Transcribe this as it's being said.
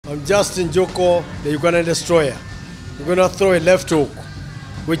I'm Justin JUUKO, the Ugandan destroyer. We're gonna throw a left hook,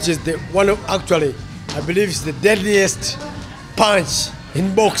 which is the one of actually, I believe it's the deadliest punch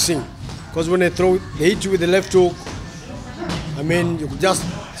in boxing. Because when they hit you with the left hook, I mean, you just,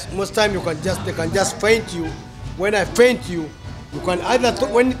 most time they can just feint you. When I feint you, you can either,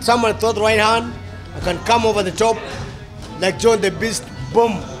 when someone throws the right hand, I can come over the top, like John the Beast,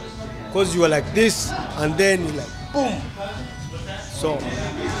 boom. Because you are like this, and then you're like, boom. So,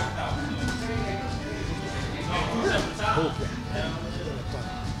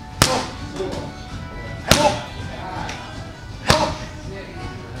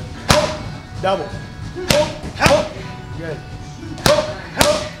 double. Good.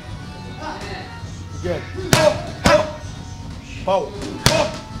 Good. Power.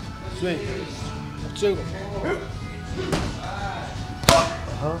 Swing. Single.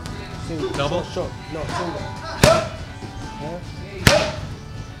 Single. Double? Short. No, single.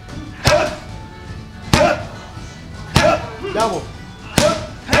 Double.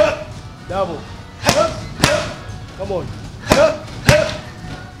 Double. Come on.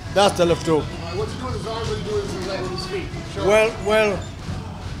 That's the left hook. What's he doing his arms? What he doing with his feet? Sure. Well,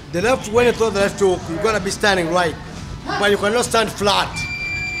 the left, when you throw the left hook, you're gonna be standing right, but you cannot stand flat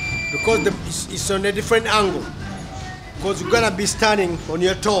because it's on a different angle. Because you're gonna be standing on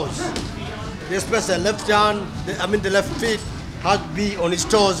your toes. Especially the left hand, the left feet has to be on his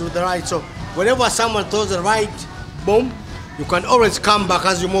toes with the right. So whenever someone throws the right, boom, you can always come back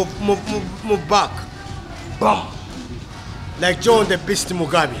as you move back. Boom. Like John the Beast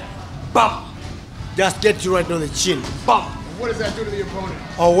Mugabe. Bam! Just get you right on the chin. Bam! What does that do to the opponent?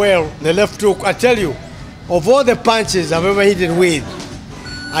 Oh well, the left hook, I tell you, of all the punches I've ever hit it with,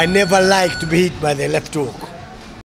 I never like to be hit by the left hook.